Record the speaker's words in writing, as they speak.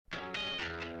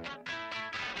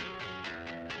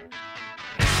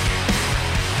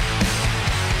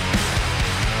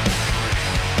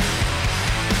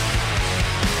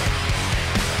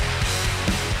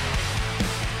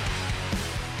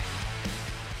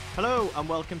Hello and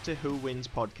welcome to Who Wins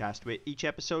Podcast, where each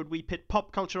episode we pit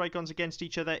pop culture icons against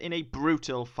each other in a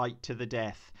brutal fight to the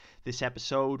death. This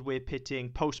episode we're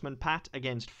pitting Postman Pat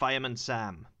against Fireman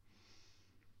Sam.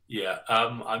 Yeah,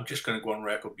 I'm just going to go on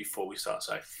record before we start.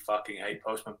 So I fucking hate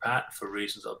Postman Pat for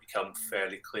reasons that'll become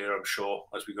fairly clear, I'm sure,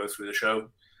 as we go through the show.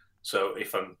 So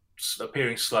if I'm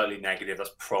appearing slightly negative,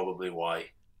 that's probably why.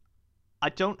 I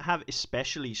don't have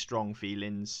especially strong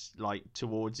feelings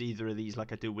towards either of these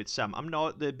like I do with Sam. I'm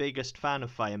not the biggest fan of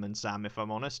Fireman Sam, if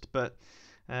I'm honest, but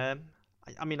I'm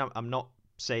not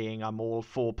saying I'm all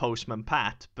for Postman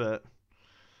Pat, but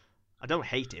I don't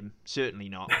hate him. Certainly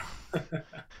not.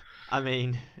 I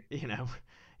mean,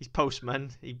 he's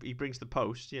postman. He brings the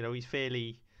post. He's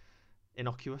fairly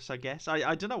innocuous, I guess.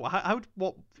 I don't know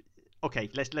what.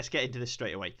 Okay, let's get into this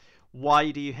straight away.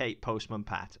 Why do you hate Postman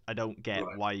Pat? I don't get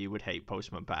why you would hate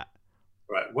Postman Pat.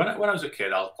 Right. When I was a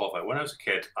kid, I'll qualify. When I was a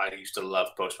kid, I used to love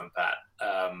Postman Pat.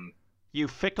 You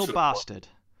fickle bastard.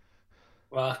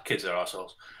 Well, kids are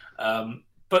assholes.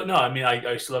 But no, I mean,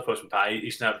 I used to love Postman Pat. I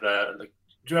used to have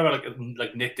do you remember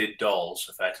like knitted dolls?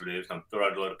 Effectively, it was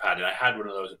around a load of padding. I had one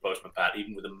of those at Postman Pat,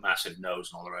 even with a massive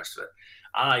nose and all the rest of it.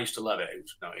 And I used to love it. It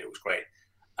was great.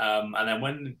 And then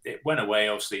when it went away,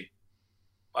 obviously,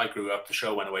 I grew up. The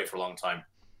show went away for a long time,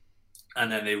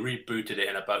 and then they rebooted it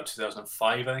in about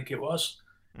 2005, I think it was.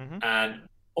 Mm-hmm. And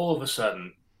all of a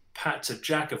sudden, Pat's a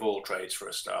jack of all trades for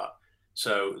a start.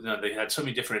 So they had so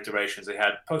many different iterations. They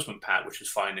had Postman Pat, which was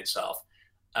fine itself.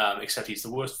 Except he's the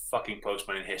worst fucking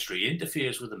postman in history. He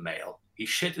interferes with the mail. He's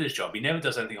shit at his job. He never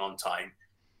does anything on time.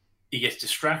 He gets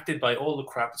distracted by all the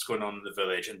crap that's going on in the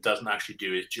village and doesn't actually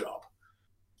do his job.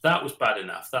 That was bad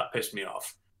enough. That pissed me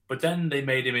off. But then they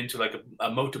made him into like a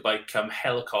motorbike come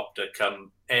helicopter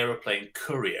come aeroplane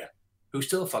courier who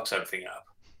still fucks everything up.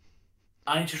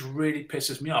 And it just really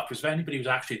pisses me off because if anybody was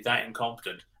actually that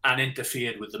incompetent and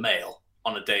interfered with the mail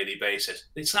on a daily basis,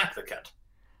 they'd sack the cunt.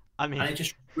 And it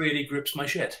just really grips my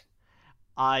shit.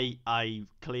 I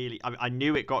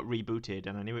knew it got rebooted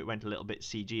and I knew it went a little bit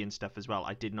CG and stuff as well.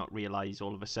 I did not realise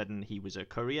all of a sudden he was a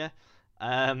courier.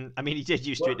 He did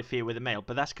used to interfere with the mail,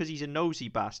 but that's because he's a nosy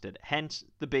bastard. Hence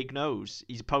the big nose.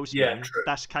 He's a postman. Yeah, true.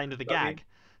 That's kind of the gag.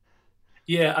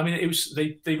 Yeah, I mean, it was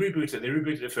they rebooted it. They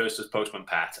rebooted it first as Postman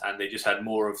Pat, and they just had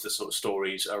more of the sort of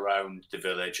stories around the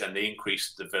village, and they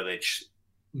increased the village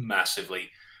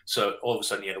massively. So all of a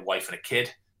sudden, you had a wife and a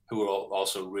kid who were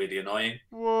also really annoying.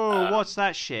 Whoa, what's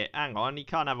that shit? Hang on, he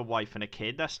can't have a wife and a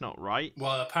kid. That's not right.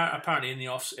 Well, apparently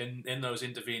in those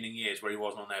intervening years where he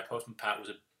wasn't on there, Postman Pat was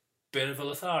a bit of a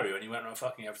Lothario, and he went around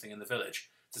fucking everything in the village.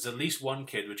 There's at least one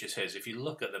kid which is his. If you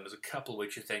look at them, there's a couple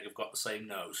which you think have got the same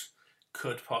nose.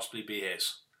 Could possibly be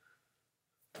his.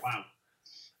 Wow.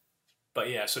 But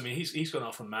yeah, so I mean, he's gone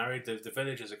off and married. The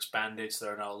village has expanded, so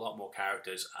there are now a lot more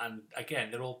characters. And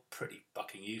again, they're all pretty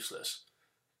fucking useless.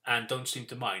 And don't seem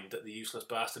to mind that the useless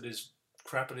bastard is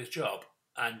crap at his job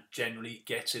and generally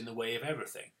gets in the way of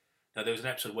everything. Now, there was an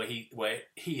episode where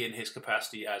he in his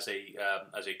capacity as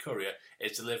a courier,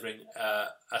 is delivering a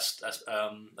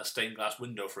stained glass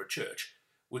window for a church,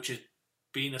 which is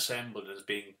being assembled and is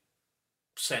being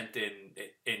sent in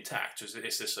intact. It's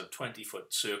this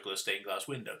 20-foot circular stained glass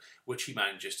window, which he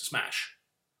manages to smash.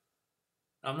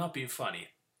 I'm not being funny.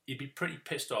 You'd be pretty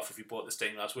pissed off if you bought the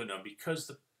stained glass window, and because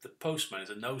the postman is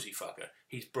a nosy fucker,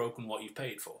 he's broken what you've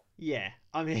paid for. Yeah,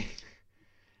 I mean...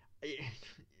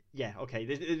 Yeah, okay,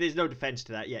 there's no defence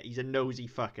to that. Yeah, he's a nosy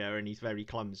fucker and he's very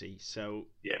clumsy, so...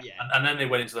 Yeah. And then they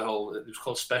went into the whole... It was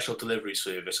called Special Delivery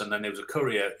Service, and then there was a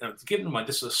courier... Keep in mind,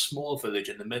 this is a small village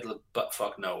in the middle of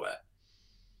buttfuck nowhere.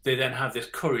 They then have this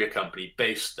courier company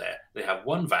based there. They have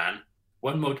one van,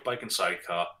 one motorbike and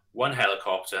sidecar, one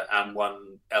helicopter, and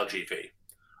one LGV,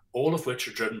 all of which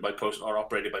are driven by or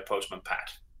operated by Postman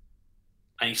Pat.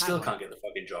 And he still can't get the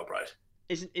fucking job right.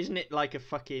 Isn't it like a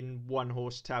fucking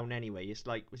one-horse town anyway? It's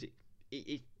like,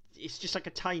 it's just like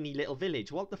a tiny little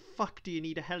village. What the fuck do you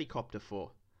need a helicopter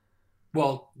for?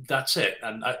 Well, that's it.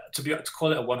 And to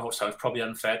call it a one-horse town is probably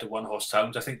unfair to one-horse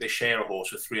towns. I think they share a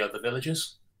horse with 3 other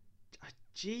villages.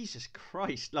 Jesus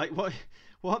Christ! Like,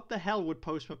 what the hell would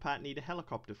Postman Pat need a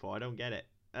helicopter for? I don't get it.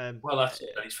 Well, that's it.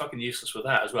 And he's fucking useless with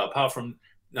that as well. Apart from,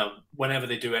 whenever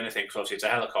they do anything, because obviously it's a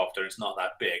helicopter, it's not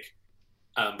that big.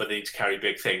 But they need to carry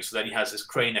big things. So then he has this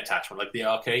crane attachment, like the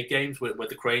arcade games with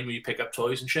the crane where you pick up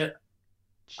toys and shit.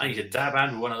 Jeez. I need to dab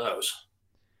hand with one of those.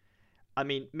 I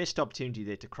mean, missed opportunity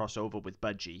there to cross over with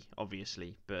Budgie,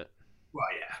 obviously, but... Well,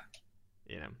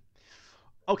 yeah.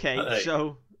 Okay,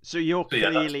 so you're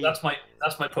clearly... That's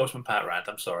my Postman Pat rant,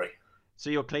 I'm sorry. So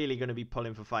you're clearly going to be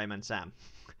pulling for Fireman Sam.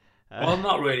 Well,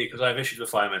 not really, because I have issues with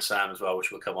Fireman Sam as well,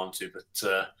 which we'll come on to.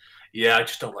 But yeah, I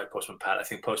just don't like Postman Pat. I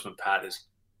think Postman Pat has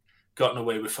gotten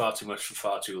away with far too much for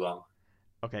far too long.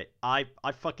 Okay, I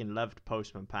fucking loved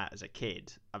Postman Pat as a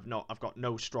kid. I've got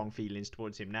no strong feelings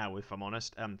towards him now, if I'm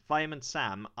honest. Fireman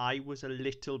Sam, I was a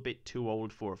little bit too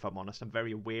old for, if I'm honest. I'm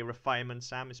very aware of Fireman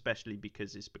Sam, especially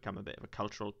because it's become a bit of a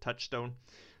cultural touchstone.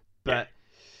 Yeah, But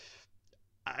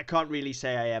I can't really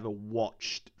say I ever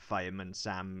watched Fireman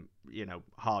Sam,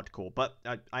 hardcore. But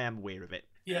I am aware of it.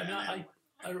 yeah.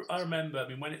 I remember. I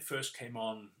mean, when it first came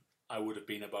on, I would have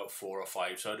been about 4 or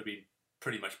 5, so I'd have been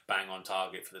pretty much bang on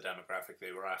target for the demographic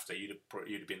they were after. You'd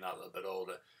have been that little bit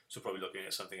older, so probably looking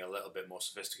at something a little bit more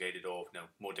sophisticated or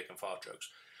more dick and fart jokes.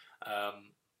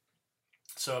 Um,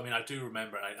 so I mean, I do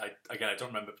remember. And I don't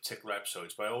remember particular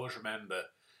episodes, but I always remember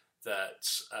that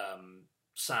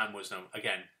Sam was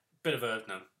again bit of a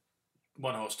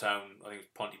one horse town. I think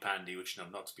it's Pontypandy, which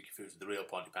not to be confused with the real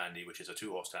Pontypandy, which is a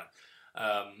 2 horse town.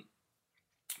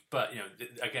 But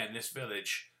again, this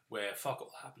village where fuck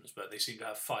all happens, but they seem to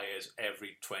have fires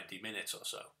every 20 minutes or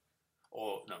so,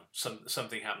 or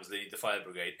something happens. They need the fire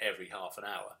brigade every half an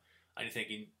hour, and you're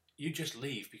thinking you just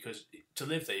leave, because to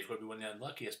live there you've got to be one of the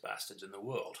unluckiest bastards in the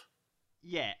world.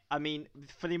 Yeah, I mean,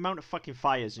 for the amount of fucking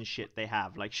fires and shit they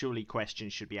have, like, surely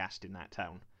questions should be asked in that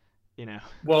town, you know?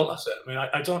 Well, that's it. I mean,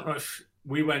 I don't know if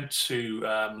we went to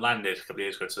Landed a couple of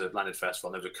years ago to the Landed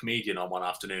Festival, and there was a comedian on one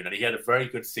afternoon, and he had a very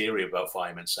good theory about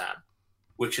Fireman Sam,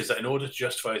 which is that in order to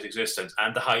justify his existence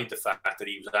and to hide the fact that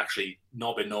he was actually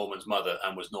knobbing Norman's mother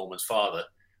and was Norman's father,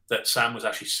 that Sam was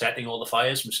actually setting all the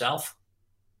fires himself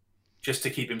just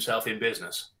to keep himself in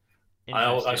business.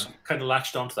 I kind of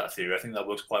latched onto that theory. I think that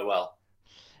works quite well.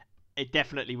 It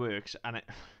definitely works, and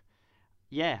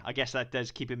yeah, I guess that does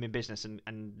keep him in business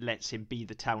and lets him be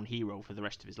the town hero for the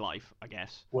rest of his life, I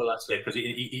guess. Well, that's it, because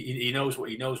he knows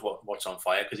what's on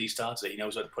fire, because he starts it. He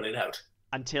knows how to put it out.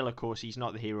 Until, of course, he's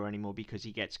not the hero anymore because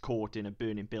he gets caught in a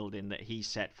burning building that he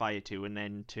set fire to, and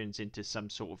then turns into some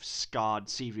sort of scarred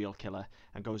serial killer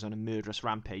and goes on a murderous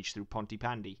rampage through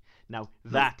Pontypandy. Now,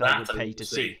 that I would pay to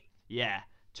see. Yeah,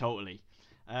 totally.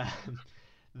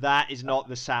 That is not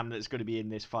the Sam that's going to be in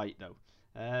this fight, though.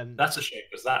 That's a shame,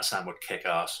 because that Sam would kick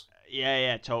ass.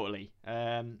 Yeah, totally.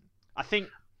 I think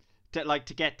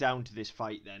to get down to this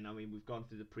fight, then, I mean, we've gone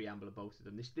through the preamble of both of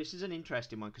them. This is an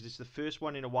interesting one because it's the first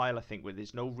one in a while, I think, where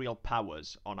there's no real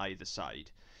powers on either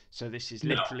side. So this is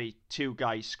literally two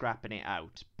guys scrapping it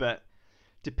out. But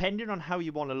depending on how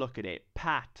you want to look at it,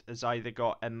 Pat has either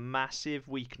got a massive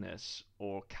weakness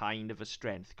or kind of a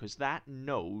strength, because that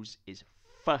nose is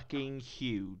fucking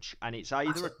huge, and it's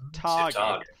either a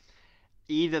target.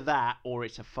 Either that or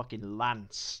it's a fucking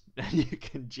lance. You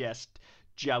can just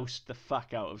joust the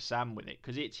fuck out of Sam with it,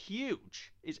 because it's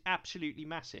huge. It's absolutely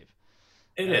massive.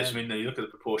 It is. I mean, you look at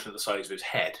the proportion of the size of his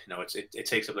head. It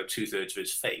takes up like 2/3 of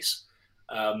his face.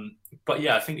 But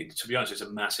yeah, I think, to be honest, it's a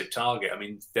massive target. I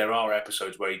mean, there are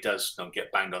episodes where he does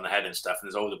get banged on the head and stuff, and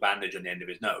there's always a bandage on the end of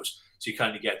his nose, so you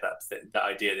kind of get that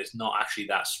idea that it's not actually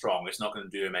that strong. It's not going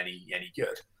to do him any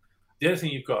good. The other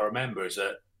thing you've got to remember is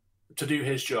that to do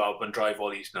his job and drive all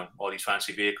these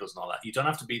fancy vehicles and all that, you don't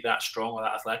have to be that strong or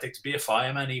that athletic to be a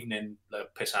fireman. Even in a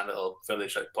pissant little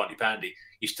village like Pontypandy,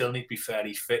 you still need to be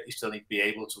fairly fit. You still need to be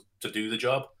able to do the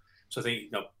job. So I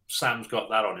think Sam's got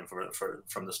that on him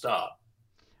from the start.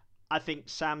 I think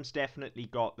Sam's definitely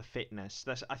got the fitness.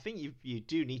 I think you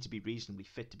do need to be reasonably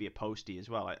fit to be a postie as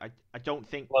well. I don't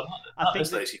think. Well, not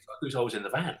this lazy fuck who's always in the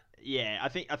van. Yeah, I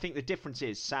think the difference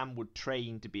is Sam would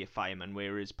train to be a fireman,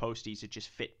 whereas posties are just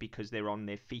fit because they're on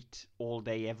their feet all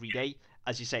day, every day.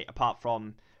 As you say, apart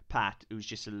from Pat, who's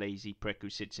just a lazy prick who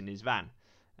sits in his van.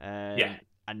 Yeah,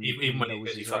 and even when he's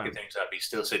busy fucking things up, he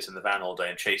still sits in the van all day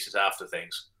and chases after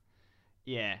things.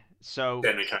 Yeah, so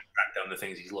generally trying to track down the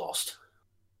things he's lost.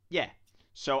 Yeah,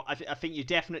 so I think you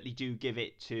definitely do give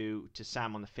it to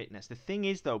Sam on the fitness. The thing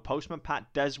is, though, Postman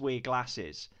Pat does wear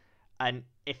glasses, and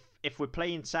if we're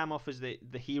playing Sam off as the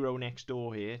hero next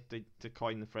door here, to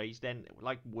coin the phrase, then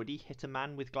would he hit a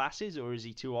man with glasses, or is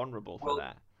he too honourable for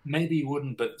that? Maybe he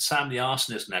wouldn't, but Sam the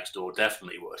arsonist next door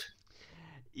definitely would.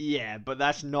 Yeah, but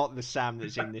that's not the Sam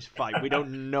that's in this fight. We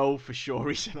don't know for sure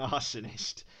he's an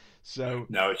arsonist. So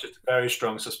no, it's just a very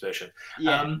strong suspicion.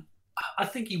 Yeah. I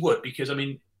think he would, because I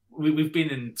mean, we've been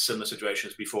in similar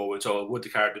situations before where it's, would the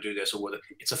character do this, or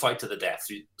it's a fight to the death.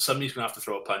 Somebody's going to have to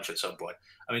throw a punch at some point.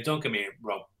 I mean, don't get me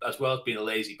wrong, as well as being a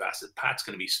lazy bastard, Pat's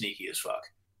going to be sneaky as fuck.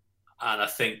 And I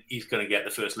think he's going to get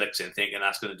the first licks in, thinking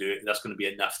that's going to be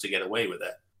enough to get away with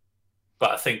it.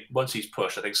 But I think once he's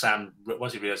pushed, I think Sam,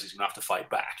 once he realizes he's going to have to fight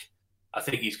back, I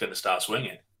think he's going to start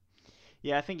swinging.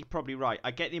 Yeah, I think you're probably right.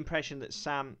 I get the impression that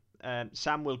Sam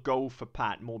Sam will go for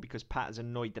Pat more because Pat has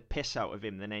annoyed the piss out of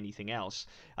him than anything else.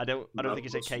 I don't No, think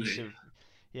it's a that's case me. of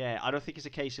yeah, I don't think it's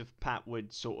a case of Pat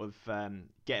would sort of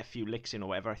get a few licks in or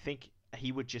whatever. I think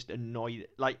he would just annoy,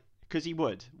 like, because he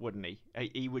would, wouldn't he?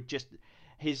 He would just,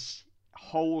 his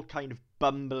whole kind of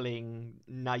bumbling,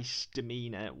 nice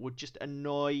demeanor would just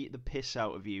annoy the piss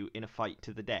out of you in a fight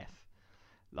to the death.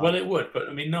 Well, Like, it would, but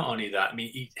I mean, not only that. I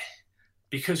mean,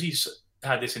 because he's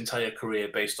had this entire career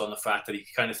based on the fact that he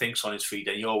kind of thinks on his feet,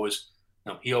 and he always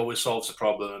solves the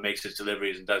problem and makes his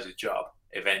deliveries and does his job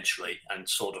eventually, and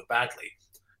sort of badly.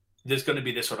 There's going to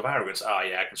be this sort of arrogance. Oh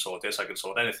yeah, I can sort this. I can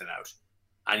sort anything out,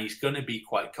 and he's going to be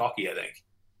quite cocky, I think.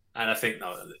 And I think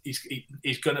no,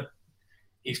 he's going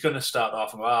to start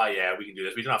off and yeah, we can do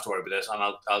this. We don't have to worry about this, and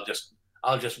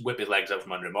I'll just whip his legs out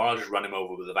from under him, or I'll just run him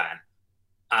over with a van,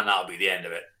 and that'll be the end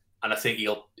of it. And I think he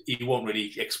won't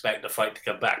really expect the fight to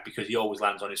come back because he always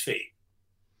lands on his feet.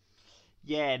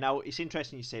 yeah, now it's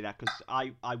interesting you say that because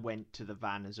I went to the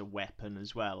van as a weapon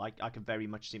as well. I can very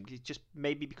much see him. It's just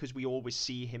maybe because we always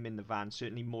see him in the van,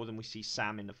 certainly more than we see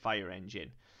Sam in the fire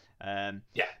engine. Um,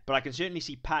 Yeah, but I can certainly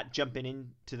see Pat jumping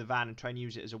into the van and trying to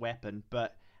use it as a weapon.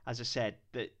 But as I said,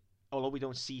 that although we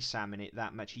don't see Sam in it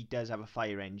that much, he does have a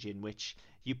fire engine. Which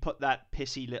you put that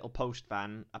pissy little post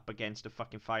van up against a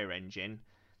fucking fire engine,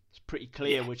 it's pretty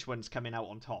clear yeah, which one's coming out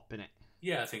on top, innit?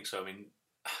 yeah. I think so. I mean,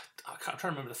 I'm trying to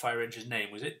remember the fire engine's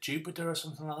name. Was it Jupiter or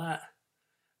something like that?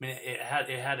 I mean,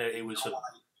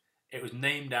 it was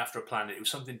named after a planet. It was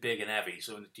something big and heavy.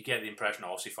 So you get the impression,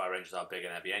 obviously, fire engines are big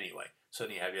and heavy anyway.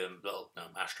 Certainly heavier than little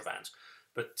Astrovans.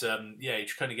 But yeah, you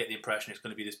kind of get the impression it's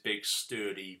going to be this big,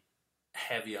 sturdy,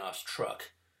 heavy-ass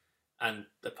truck. And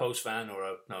the post van or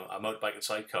a motorbike and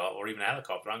sidecar or even a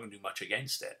helicopter aren't going to do much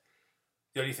against it.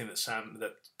 The only thing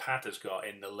that Pat has got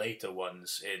in the later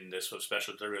ones in the sort of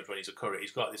special deliveries when he's a courier,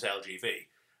 he's got this LGV,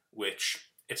 which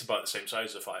it's about the same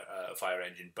size as a fire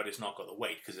engine, but it's not got the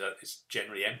weight because it's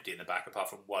generally empty in the back apart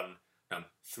from one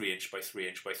 3 inch by 3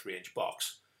 inch by 3 inch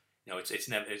box. It's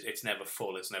never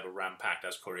full, it's never ram packed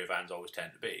as courier vans always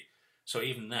tend to be. So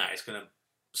even that, it's going to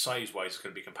size wise, it's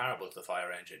going to be comparable to the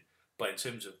fire engine, but in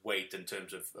terms of weight, in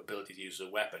terms of ability to use as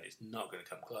a weapon, it's not going to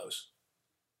come close.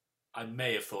 I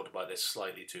may have thought about this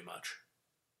slightly too much.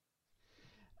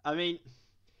 I mean,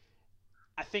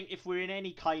 I think if we're in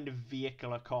any kind of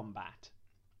vehicular combat,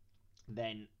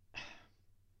 then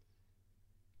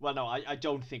well, no, I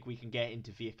don't think we can get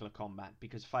into vehicular combat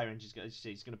because fire engine's going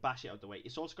to bash it out of the way.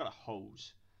 It's also got a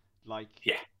hose, like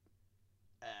Yeah,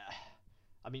 uh,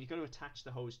 I mean, you've got to attach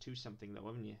the hose to something though,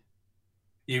 haven't you?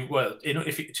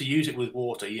 to use it with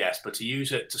water, yes, but to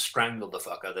use it to strangle the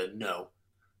fucker, then no.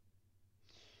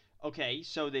 Okay,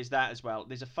 so there's that as well.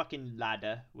 There's a fucking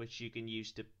ladder which you can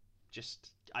use to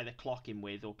just either clock him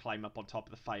with or climb up on top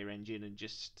of the fire engine and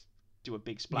just do a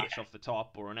big splash Yeah, off the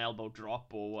top or an elbow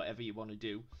drop or whatever you want to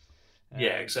do.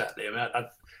 yeah, Um, exactly. I mean,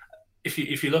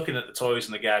 if you're looking at the toys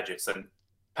and the gadgets, then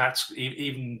Pat's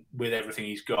even with everything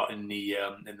he's got in the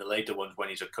later ones when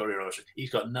he's a courier, he's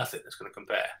got nothing that's going to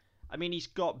compare. I mean, he's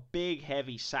got big,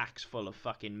 heavy sacks full of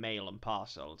fucking mail and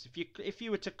parcels. If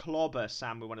you were to clobber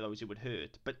Sam with one of those, it would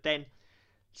hurt. But then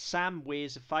Sam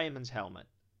wears a fireman's helmet,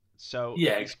 so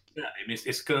Yeah, he's exactly. I mean,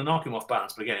 it's going to knock him off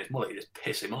balance, but again, it's more like you just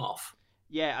piss him off.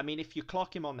 yeah. I mean, if you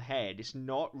clock him on the head, it's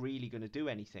not really going to do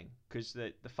anything because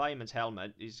the fireman's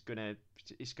helmet is gonna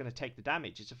take the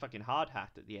damage. It's a fucking hard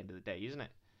hat at the end of the day, isn't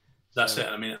it? That's So it.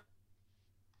 I mean,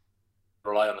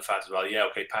 rely on the fact as well. Yeah,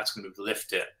 okay, Pat's going to be able to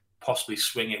lift it, possibly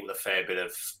swing it with a fair bit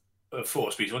of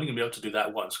force, but he's only going to be able to do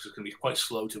that once because it's going to be quite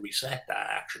slow to reset that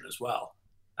action as well.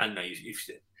 And if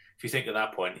you think at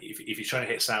that point, if he's trying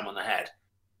to hit Sam on the head,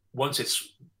 once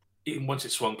it's once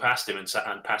it's swung past him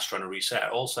and Pat's trying to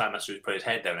reset, all Sam has to do is put his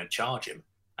head down and charge him.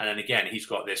 And then again, he's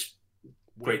got this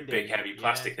great big winding, heavy yeah.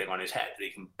 plastic thing on his head that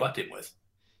he can butt him with.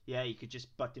 Yeah, you could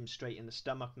just butt him straight in the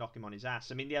stomach, knock him on his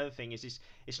ass. I mean, the other thing is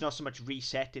it's not so much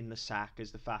resetting the sack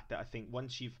as the fact that I think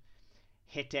once you've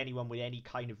hit anyone with any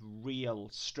kind of real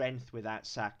strength with that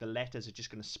sack, the letters are just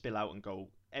going to spill out and go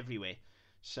everywhere.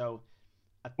 So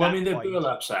at Well, I mean, that they're point,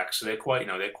 burlap sacks, so they're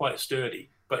quite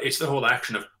sturdy. But it's the whole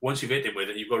action of once you've hit him with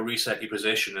it, you've got to reset your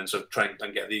position and sort of try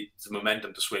and get the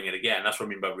momentum to swing it again. That's what I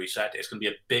mean by reset. It's going to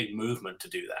be a big movement to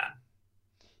do that.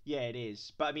 yeah, it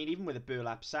is. But I mean, even with a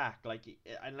burlap sack, like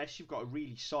unless you've got a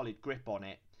really solid grip on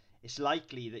it, it's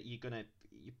likely that you're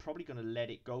probably gonna let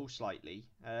it go slightly.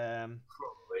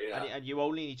 Probably, And, yeah. and you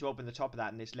only need to open the top of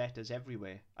that and there's letters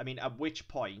everywhere. I mean, at which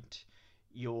point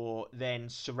you're then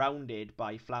surrounded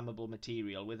by flammable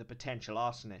material with a potential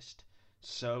arsonist.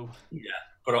 So, Yeah,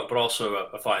 but also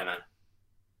a fireman.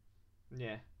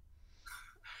 yeah.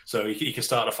 So he can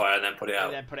start a fire and then put it And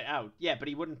out. then put it out. Yeah, but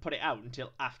he wouldn't put it out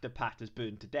until after Pat has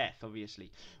burned to death,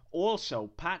 obviously. Also,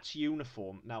 Pat's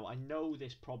uniform. Now, I know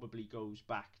this probably goes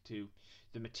back to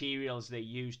the materials they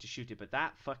used to shoot it, but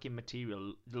that fucking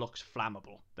material looks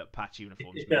flammable that Pat's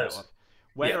uniform's It made out does. of.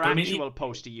 Yeah, Whether but I mean, actual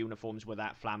poster uniforms were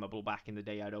that flammable back in the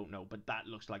day, I don't know, but that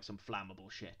looks like some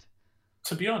flammable shit.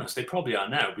 to be honest, they probably are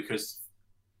now because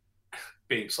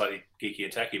being slightly geeky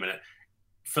and techy a minute,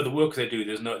 for the work they do,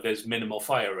 there's minimal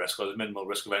fire risk or there's minimal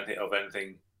risk of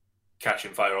anything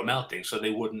catching fire or melting, so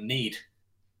they wouldn't need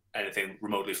anything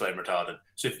remotely flame retardant.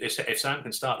 So if Sam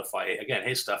can start a fire again,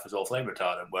 his stuff is all flame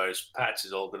retardant, whereas Pat's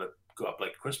is all going to go up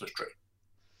like a Christmas tree.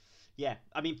 Yeah,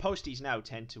 I mean, posties now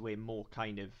tend to wear more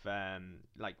kind of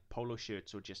like polo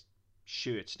shirts or just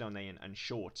shirts, don't they, and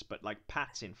shorts. But like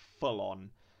Pat's in full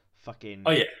on fucking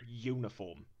Oh yeah,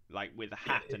 uniform, like with a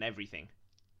hat and everything.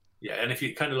 yeah. And if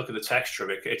you kind of look at the texture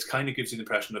of it, it kind of gives you the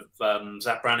impression of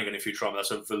Zach Brannigan in Futurama. That's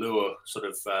a velour sort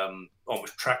of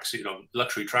almost tracksuit,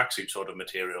 luxury tracksuit sort of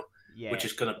material, Yeah. which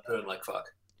is going to burn like fuck.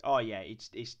 Oh yeah,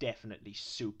 it's definitely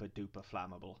super duper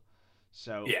flammable.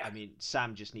 So Yeah. I mean,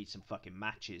 Sam just needs some fucking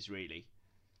matches, really.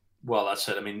 Well, that's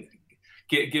it. I mean,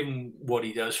 given what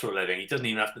he does for a living, he doesn't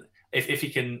even have to. If he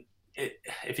can,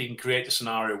 if he can create a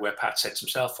scenario where Pat sets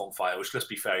himself on fire, which let's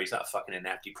be fair, he's that fucking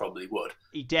inept, he probably would.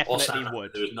 He All definitely Sam would.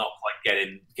 has to do is not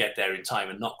quite get there in time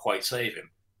and not quite save him,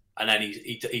 and then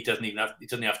he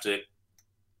doesn't have to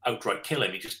outright kill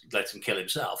him. He just lets him kill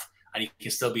himself, and he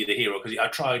can still be the hero because I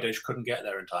tried, I just couldn't get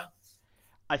there in time.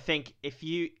 I think if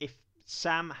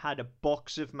Sam had a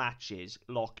box of matches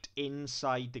locked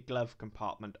inside the glove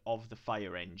compartment of the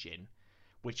fire engine,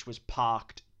 which was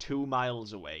parked 2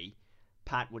 miles away,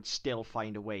 Pat would still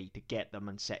find a way to get them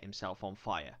and set himself on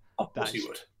fire. Of course That's he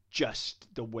would. just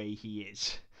the way he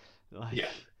is. Like,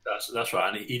 Yeah, that's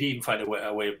right. And he'd even find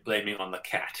a way of blaming on the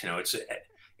cat.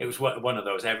 It was one of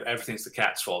those. Everything's the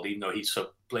cat's fault, even though he's so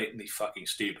blatantly fucking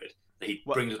stupid that he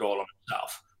brings it all on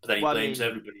himself. But then he blames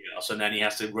everybody else, and then he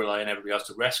has to rely on everybody else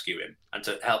to rescue him and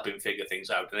to help him figure things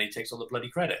out. And then he takes all the bloody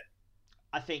credit.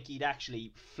 I think he'd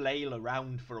actually flail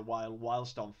around for a while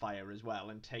whilst on fire as well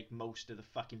and take most of the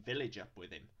fucking village up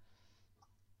with him.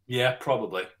 Yeah,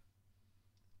 probably.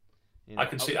 You know? I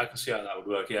can see how that would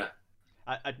work. Yeah.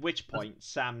 At which point,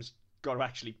 Sam's got to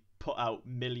actually put out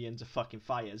millions of fucking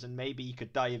fires, and maybe he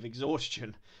could die of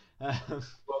exhaustion. Well,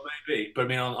 maybe, but I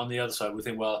mean, on the other side, we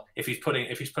think, well, if he's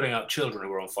putting out children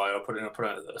who are on fire, or putting out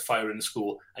a fire in the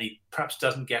school, and he perhaps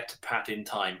doesn't get to Pat in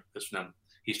time because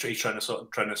he's trying to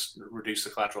reduce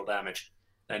the collateral damage.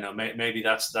 Maybe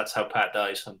that's how Pat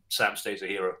dies and Sam stays a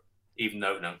hero, even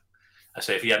though I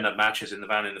say if he hadn't had matches in the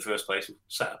van in the first place,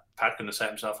 Pat couldn't have set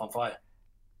himself on fire.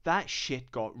 That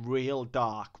shit got real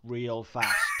dark real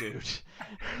fast, dude.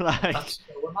 Like, that's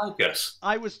so like us.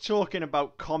 I was talking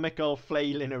about comical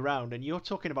flailing around, and you're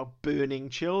talking about burning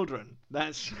children.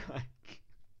 That's like...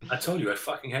 I told you, I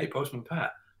fucking hate Postman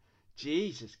Pat.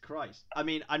 Jesus Christ. I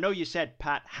mean, I know you said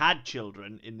Pat had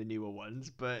children in the newer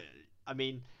ones, but, I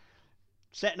mean,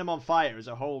 setting them on fire is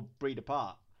a whole breed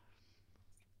apart.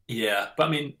 Yeah, but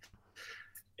I mean,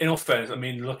 in all fairness, I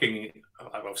mean,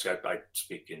 obviously I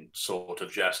speak in sort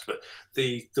of jest, but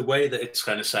the way that it's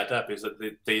kind of set up is that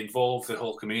they involve the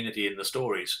whole community in the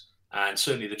stories, and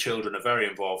certainly the children are very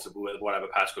involved with whatever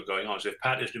Pat's got going on. So if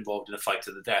Pat is involved in a fight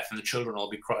to the death, then the children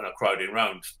will be crowding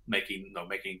around, making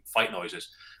fight noises,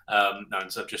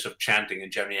 instead of just chanting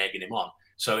and generally egging him on.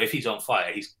 So if he's on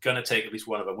fire, he's going to take at least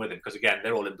one of them with him, because again,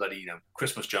 they're all in bloody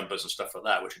Christmas jumpers and stuff like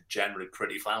that, which are generally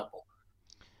pretty flammable.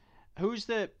 Who's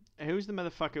the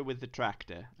motherfucker with the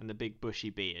tractor and the big bushy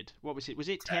beard? What was it? Was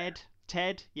it Ted?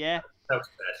 Ted? Yeah. That was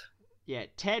Ted. Yeah,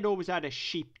 Ted always had a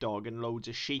sheepdog and loads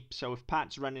of sheep, so if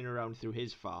Pat's running around through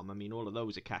his farm, I mean, all of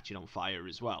those are catching on fire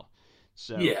as well.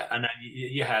 So yeah, and then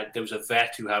there was a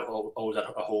vet who always had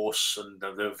a horse, and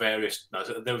there were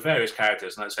various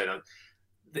characters, and I'd say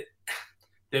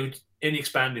they were in the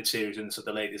expanded series and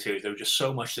the later series. There was just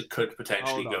so much that could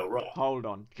potentially go wrong. Hold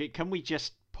on, can we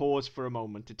just pause for a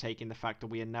moment to take in the fact that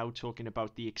we are now talking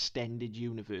about the extended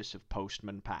universe of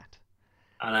Postman Pat?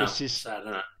 I know. This is sad,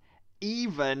 isn't it?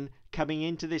 Even coming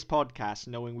into this podcast,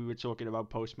 knowing we were talking about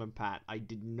Postman Pat, I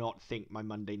did not think my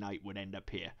Monday night would end up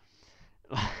here.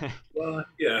 Well,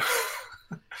 yeah.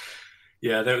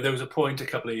 Yeah, there was a point a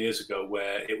couple of years ago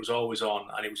where it was always on,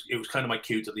 and it was kind of my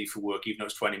cue to leave for work, even though it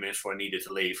was 20 minutes before I needed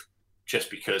to leave, just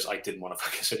because I didn't want to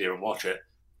fucking sit here and watch it.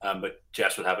 But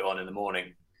Jess would have it on in the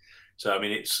morning. So, I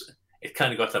mean, it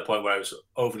kind of got to that point where I was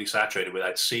overly saturated with it.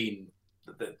 I'd seen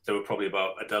that there were probably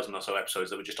about a dozen or so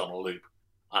episodes that were just on a loop,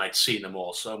 and I'd seen them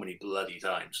all so many bloody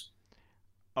times.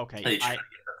 Okay. And you try to get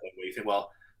to that point where you think,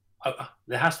 well,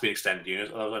 there has to be an extended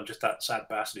unit. Although I'm just that sad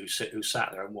bastard who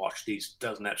sat there and watched these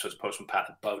dozen episodes of Postman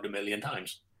Pat about 1,000,000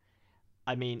 times.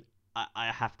 I mean,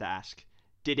 I have to ask,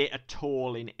 did it at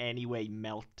all in any way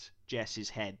melt Jess's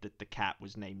head that the cat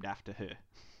was named after her?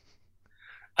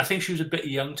 I think she was a bit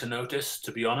young to notice,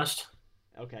 to be honest.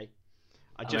 Okay.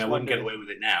 I mean, I wouldn't get away with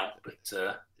it now, but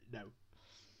No.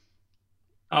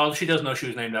 oh, she does know she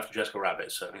was named after Jessica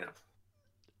Rabbit, so you know.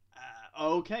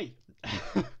 Okay.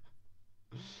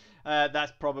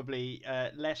 That's probably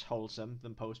less wholesome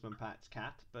than Postman Pat's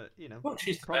cat, but you know, Well,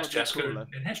 she's the probably best Jessica cooler.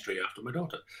 in history after my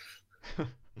daughter.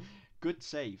 Good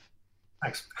save.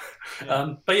 Thanks.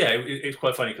 Yeah. But yeah, it's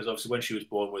quite funny because obviously when she was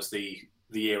born was the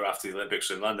year after the Olympics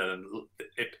in London, and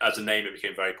as a name it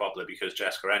became very popular because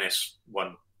Jessica Ennis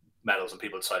won medals and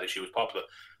people decided she was popular.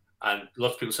 And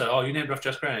lots of people said, "Oh, you named her after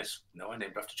Jessica Ennis?" No, I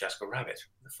named her after Jessica Rabbit.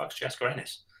 Who the fuck's Jessica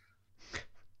Ennis?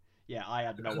 Yeah, I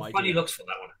had no idea. Funny looks for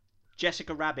that one.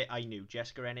 Jessica Rabbit, I knew.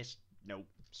 Jessica Ennis, no,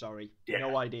 sorry, Yeah,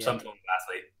 no idea. some form of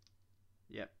athlete.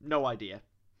 Yeah, no idea.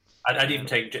 I'd even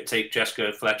take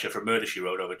Jessica Fletcher from Murder She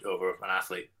Wrote over an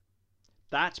athlete.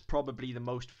 That's probably the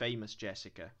most famous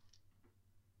Jessica.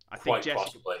 Quite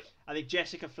possibly. I think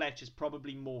Jessica Fletcher's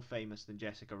probably more famous than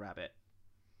Jessica Rabbit.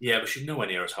 Yeah, but she's nowhere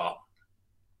near as hot.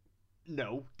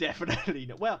 No, definitely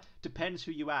not. Well, depends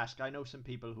who you ask. I know some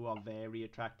people who are very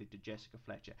attracted to Jessica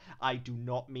Fletcher. I do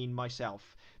not mean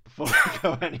myself before we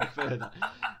go any further.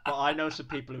 But I know some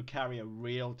people who carry a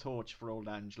real torch for old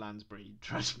Ange Lansbury.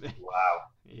 Trust me. Wow.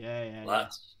 Yeah.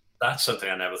 That's something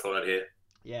I never thought I'd hear.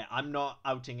 Yeah, I'm not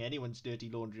outing anyone's dirty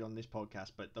laundry on this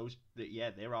podcast, but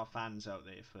there are fans out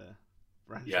there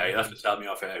for Ange Yeah, you have to tell me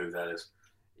off air who that is.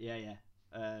 Yeah.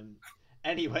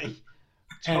 Anyway.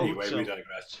 Anyway, we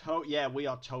digress. Yeah, we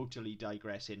are totally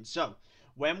digressing. So,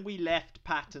 when we left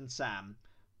Pat and Sam,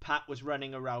 Pat was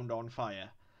running around on fire.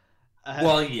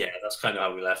 Well, yeah, that's kind of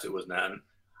how we left it, wasn't it? And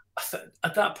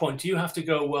at that point, do you have to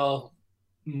go, well,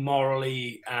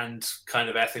 morally and kind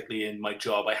of ethically in my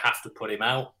job, I have to put him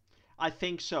out? I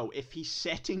think so. If he's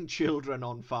setting children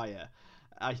on fire,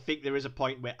 I think there is a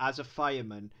point where, as a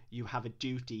fireman, you have a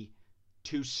duty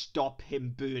to stop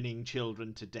him burning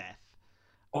children to death.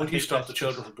 Or do you stop the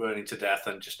children from burning to death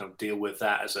and just deal with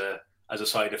that as a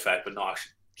side effect, but not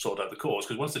actually sort out the cause?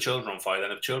 Because once the children are on fire, then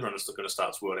the children are still going to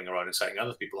start swirling around and setting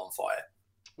other people on fire.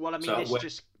 Well, I mean,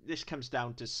 this comes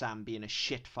down to Sam being a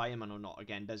shit fireman or not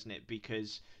again, doesn't it?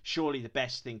 Because surely the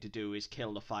best thing to do is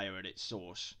kill the fire at its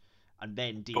source, and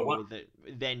then deal with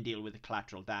the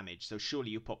collateral damage. So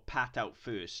surely you put Pat out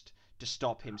first to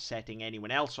stop him setting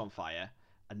anyone else on fire.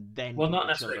 And then well, not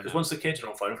necessarily, because once the kids are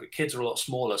on fire, the kids are a lot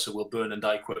smaller, so will burn and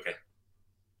die quicker.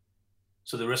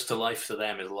 So the risk to life to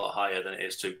them is a lot higher than it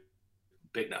is to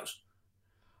Big Nose.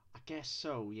 I guess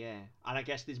so, yeah. And I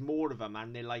guess there's more of them,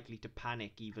 and they're likely to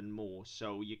panic even more.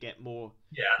 So you get more.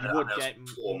 Yeah, you would get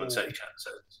more.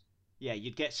 Yeah,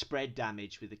 you'd get spread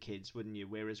damage with the kids, wouldn't you?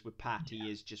 Whereas with Pat, he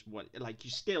is just one. Like,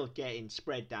 you still getting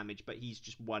spread damage, but he's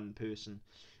just one person.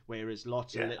 Whereas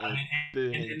lots of little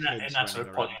burning kids in that sort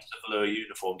of polyester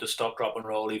uniform, does stop, drop, and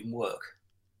roll even work?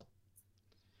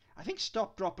 I think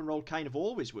stop, drop, and roll kind of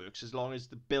always works as long as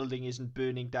the building isn't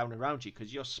burning down around you,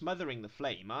 because you're smothering the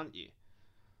flame, aren't you?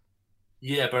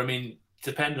 Yeah, but I mean,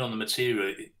 depending on the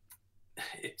material,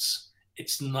 it's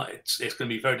going to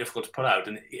be very difficult to put out.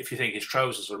 And if you think his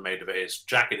trousers are made of it, his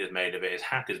jacket is made of it, his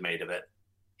hat is made of it,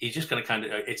 he's just going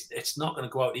to it's not going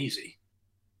to go out easy.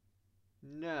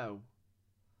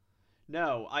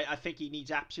 No, I think he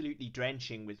needs absolutely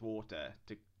drenching with water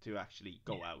to actually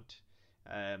go out.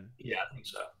 Yeah, I think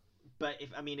so. But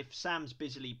if Sam's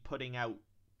busily putting out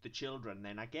the children,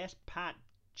 then I guess Pat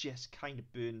just kind of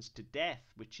burns to death,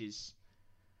 which is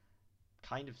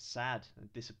kind of sad and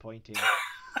disappointing.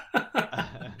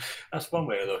 That's one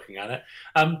way of looking at it.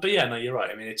 But yeah, no, you're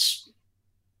right. I mean, it's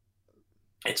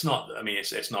not. I mean,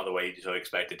 it's not the way you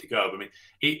expect it to go. But I mean,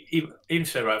 even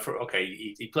say right for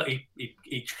he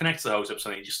connects the hose up,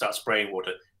 something. He just starts spraying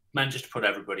water, manages to put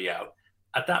everybody out.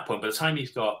 At that point, by the time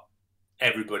he's got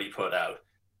everybody put out,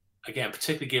 again,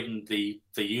 particularly given the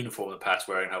uniform that Pat's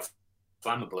wearing, how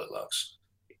flammable it looks,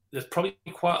 there's probably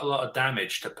quite a lot of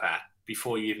damage to Pat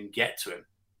before you even get to him.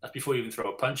 That's before you even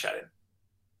throw a punch at him.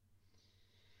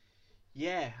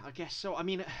 Yeah, I guess so. I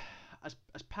mean, has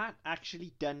Pat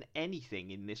actually done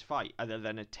anything in this fight other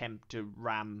than attempt to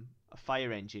ram a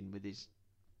fire engine with his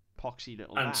poxy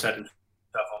little and set himself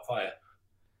on fire?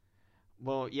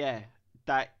 Well, yeah,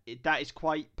 that is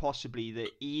quite possibly the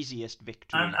easiest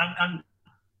victory.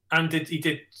 And he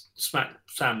did smack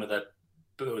Sam with a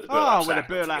burlap sack. With a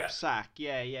burlap sack.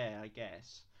 Yeah, I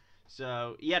guess.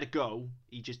 So he had a go.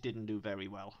 He just didn't do very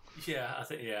well. Yeah, I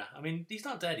think. Yeah, I mean, he's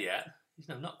not dead yet.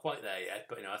 he's not quite there yet.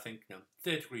 But I think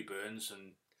third-degree burns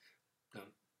and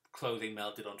clothing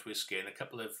melted onto his skin, a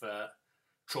couple of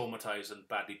traumatized and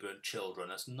badly burnt children.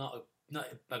 That's not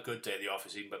a good day at the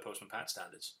office, even by Postman Pat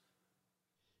standards.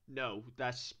 No,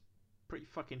 that's pretty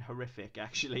fucking horrific,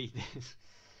 actually.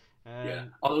 Yeah.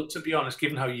 Although, to be honest,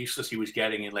 given how useless he was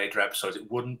getting in later episodes,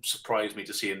 it wouldn't surprise me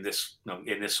to see him in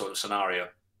this sort of scenario.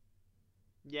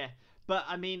 Yeah, but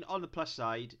I mean, on the plus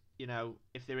side,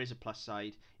 if there is a plus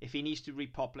side, if he needs to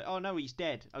repopulate... Oh, no, he's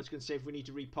dead. I was going to say, if we need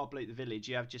to repopulate the village,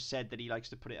 you have just said that he likes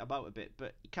to put it about a bit,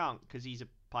 but he can't because he's a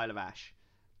pile of ash.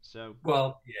 So...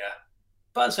 Well, yeah.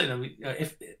 But I'd say,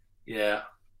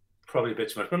 probably a bit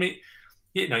too much. But I mean,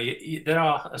 there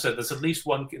are, I said, there's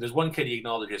one kid he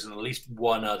acknowledges and at least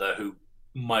one other who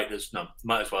might as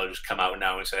well just come out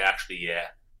now and say, actually, yeah,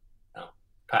 no,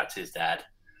 Pat's his dad.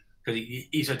 Because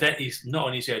he's not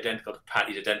only is he identical to Pat,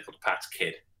 he's identical to Pat's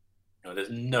kid.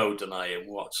 There's no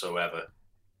denying whatsoever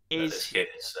that this kid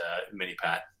is Mini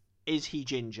Pat. Is he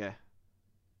ginger?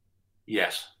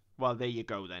 Yes. Well, there you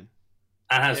go then.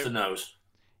 And has the nose.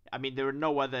 I mean, there are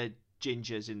no other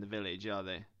gingers in the village, are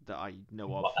there, that I know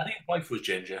of? Well, I think his wife was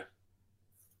ginger.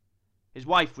 His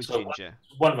wife was ginger.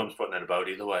 One of them's putting it about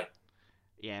either way.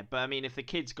 Yeah, but I mean, if the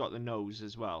kid's got the nose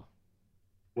as well.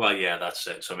 Well, yeah, that's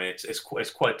it. So I mean, it's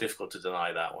quite difficult to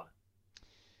deny that one.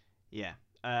 Yeah.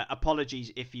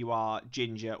 Apologies if you are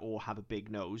ginger or have a big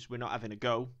nose. We're not having a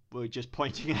go. We're just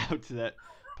pointing out that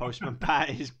Postman Pat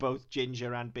is both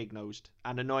ginger and big-nosed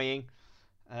and annoying.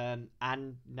 And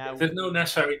now there's no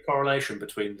necessary correlation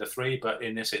between the three, but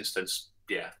in this instance,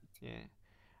 yeah. Yeah.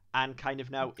 And kind of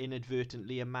now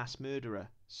inadvertently a mass murderer.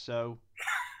 So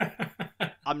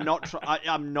I'm not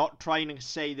trying to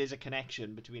say there's a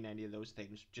connection between any of those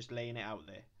things. Just laying it out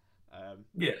there.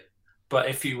 Yeah. But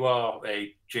if you are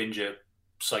a ginger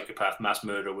psychopath mass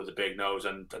murderer with a big nose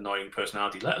and annoying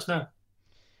personality, let us know.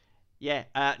 Yeah,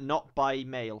 not by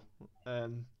mail.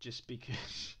 Just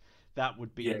because that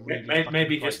would be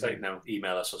maybe just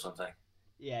email us or something.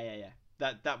 Yeah.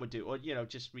 That would do. Or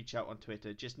just reach out on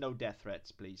Twitter. Just no death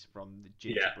threats, please, from the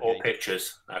ginger brigade. Or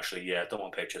pictures. Actually, don't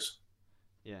want pictures.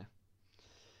 Yeah.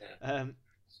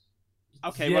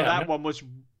 Okay, well that one was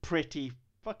pretty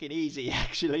fucking easy,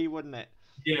 actually, wasn't it?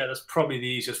 Yeah, that's probably the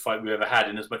easiest fight we've ever had,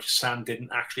 in as much as Sam didn't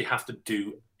actually have to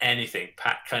do anything.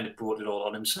 Pat kind of brought it all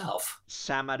on himself.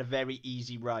 Sam had a very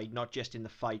easy ride, not just in the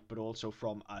fight, but also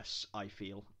from us, I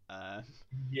feel.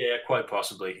 Yeah, quite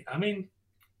possibly. I mean,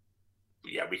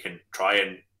 yeah, we can try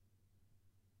and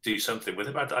do something with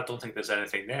it, but I don't think there's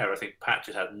anything there. I think Pat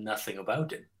just had nothing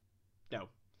about him. No,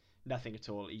 nothing at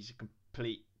all. He's a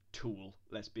complete tool,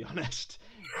 let's be honest.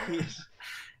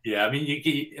 Yeah, I mean,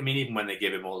 even when they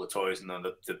give him all the toys and all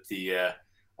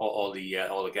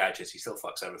the gadgets, he still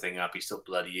fucks everything up. He's still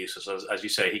bloody useless. As you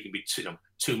say, he can be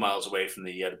 2 miles away from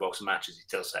the box of matches. He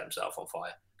still set himself on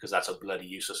fire because that's how bloody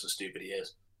useless and stupid he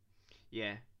is.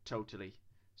 Yeah, totally.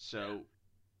 So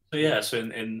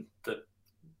in the,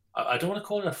 I don't want to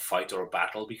call it a fight or a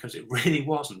battle because it really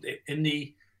wasn't. In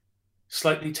the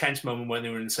slightly tense moment when they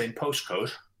were in the same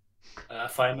postcode,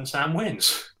 Fireman Sam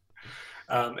wins.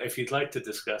 If you'd like to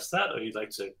discuss that or you'd like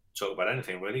to talk about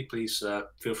anything really, please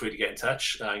feel free to get in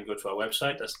touch. You can go to our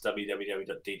website. That's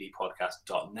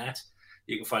www.ddpodcast.net.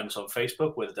 You can find us on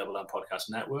Facebook. We're the Double Down Podcast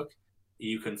Network.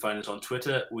 You can find us on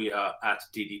Twitter. We are at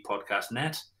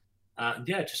ddpodcastnet.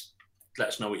 Just let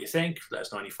us know what you think. Let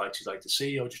us know any fights you'd like to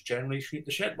see or just generally shoot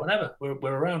the shit. Whatever. We're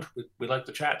around. We like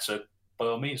to chat. So by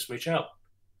all means, reach out.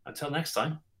 Until next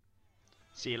time.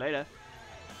 See you later.